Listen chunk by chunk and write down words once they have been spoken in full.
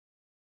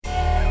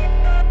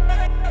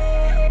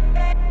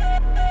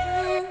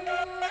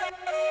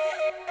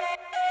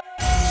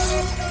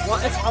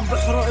واقف عم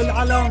بحرق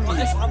العلم،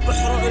 واقف عم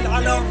بحرق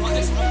العلم،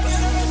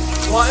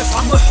 واقف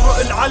عم بحرق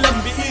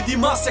العلم بإيدي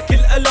ماسك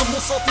القلم،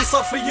 وصوتي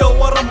صار فيا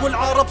ورم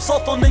والعرب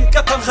صوتهم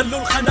انكتم.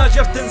 خلوا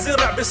الخناجر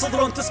تنزرع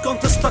بصدرهم تسكن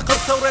تستقر،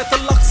 ثورة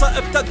الأقصى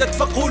ابتدت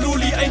فقولوا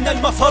لي أين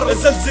المفر.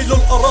 زلزلوا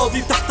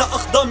الأراضي تحت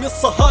أقدام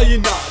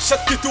الصهاينة،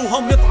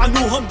 شتتوهم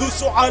يطعنوهم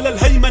دوسوا على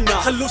الهيمنة.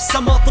 خلوا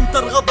السماء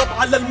تمطر غضب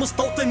على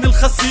المستوطن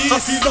الخسيس،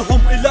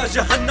 قتيلهم إلى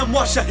جهنم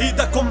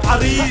وشهيدكم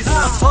عريس.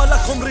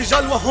 أطفالكم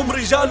رجال وهم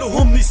رجال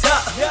وهم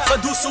نساء،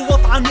 فدوسوا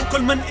واطعنوا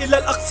كل من إلى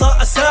الأقصى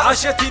أساء.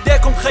 عاشت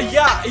إيديكم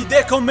خياع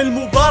إيديكم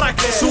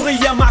المباركة،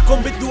 سوريا معكم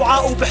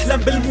بالدعاء وبحلم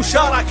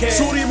بالمشاركة.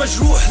 سوري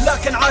مجروح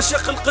لكن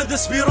عاشق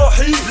القدس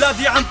بروحي،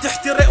 بلادي عم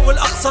تحترق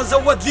والأقصى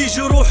زود لي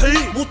جروحي.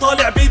 مو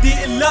طالع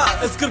بيدي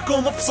إلا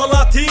أذكركم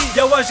بصلاتي،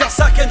 يا واجع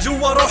ساكن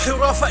جوا روحي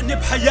ورافقني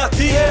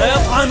بحياتي.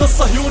 إطعن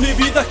الصهيوني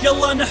بيدك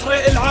يلا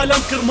نحرق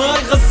العالم، كرمال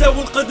غزة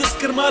والقدس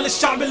كرمال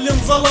الشعب اللي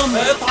انظلم.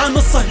 إطعن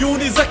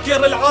الصهيوني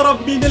ذكر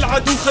العرب مين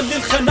العدو، خلي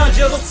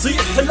الخناجر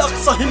تصيح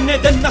الأقصى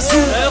هن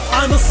دنسوه.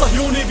 إطعن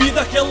الصهيوني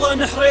بيدك يلا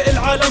نحرق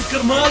العالم،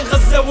 كرمال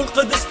غزة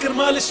والقدس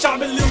كرمال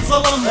الشعب اللي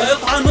انظلم.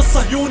 إطعن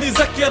الصهيوني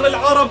ذكر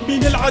العرب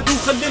مين العدو،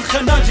 خلي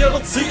الخناجر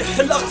تصيح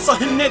الأقصى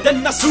هن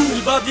دنسوه.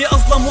 البادي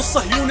أظلم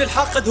والصهيوني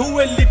الحاقد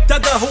هو اللي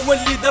ابتدى، هو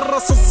اللي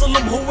درس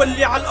الظلم، هو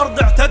اللي على الأرض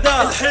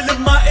اعتدى.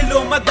 الحلم ما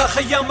إله مدى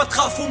خيام ما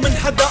تخافوا من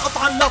حدا،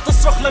 إطعن لا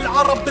تصرخ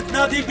للعرب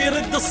بتنادي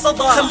بيرد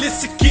الصدى. خلي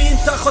السكين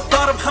تاخد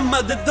طار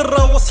محمد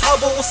الدرة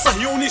واصحابه،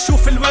 والصهيوني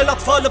شوف الويل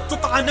أطفال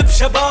بتطعن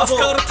بشبابه.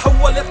 أفكار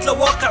تحولت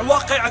لواقع،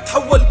 واقع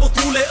تحول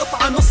بطولة.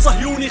 إطعن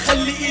الصهيوني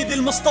خلي ايد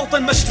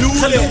المستوطن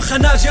مشلولة. خلوا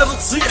الخناجر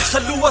تصيح،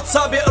 خلوها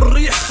تسابق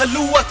الريح،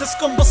 خلوها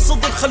تسكن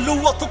بالصدر،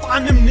 خلوها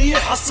تطعن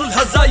منيح. عصر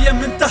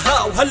الهزايم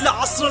انتهى وهلا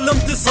عصر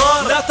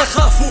الانتصار، لا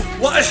تخافوا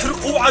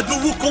واحرقوا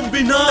عدوكم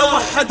بنار.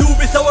 توحدوا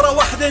بثورة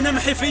واحدة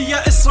نمحي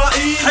فيها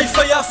إسرائيل،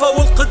 حيفا يافا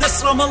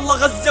والقدس رام الله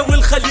غزة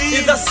والخليل.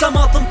 إذا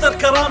السما تمطر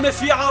كرامة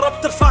في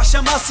عرب ترفع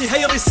شماسي،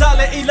 هي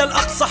رسالة إلى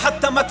الأقصى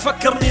حتى ما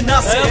تفكرني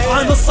ناسي.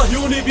 إطعن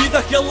الصهيوني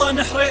بيدك يلا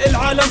نحرق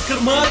العالم،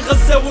 كرمال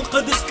غزة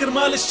والقدس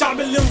كرمال الشعب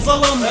اللي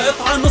انظلم.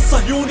 إطعن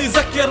الصهيوني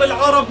ذكر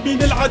العرب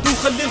مين العدو،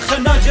 خلي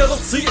الخناجر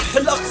تصيح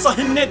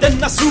الأقصى هن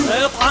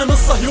دنسوه. إطعن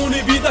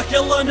الصهيوني بيدك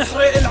يلا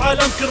نحرق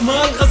العالم،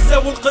 كرمال غزة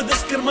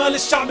والقدس كرمال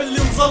الشعب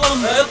اللي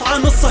انظلم.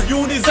 إطعن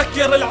الصهيوني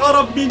ذكر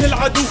العرب مين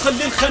العدو،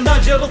 خلي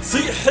الخناجر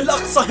تصيح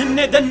الأقصى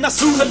هن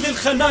دنسوه. خلي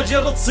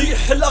الخناجر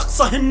تصيح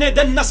الأقصى هن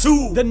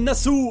دنسوه.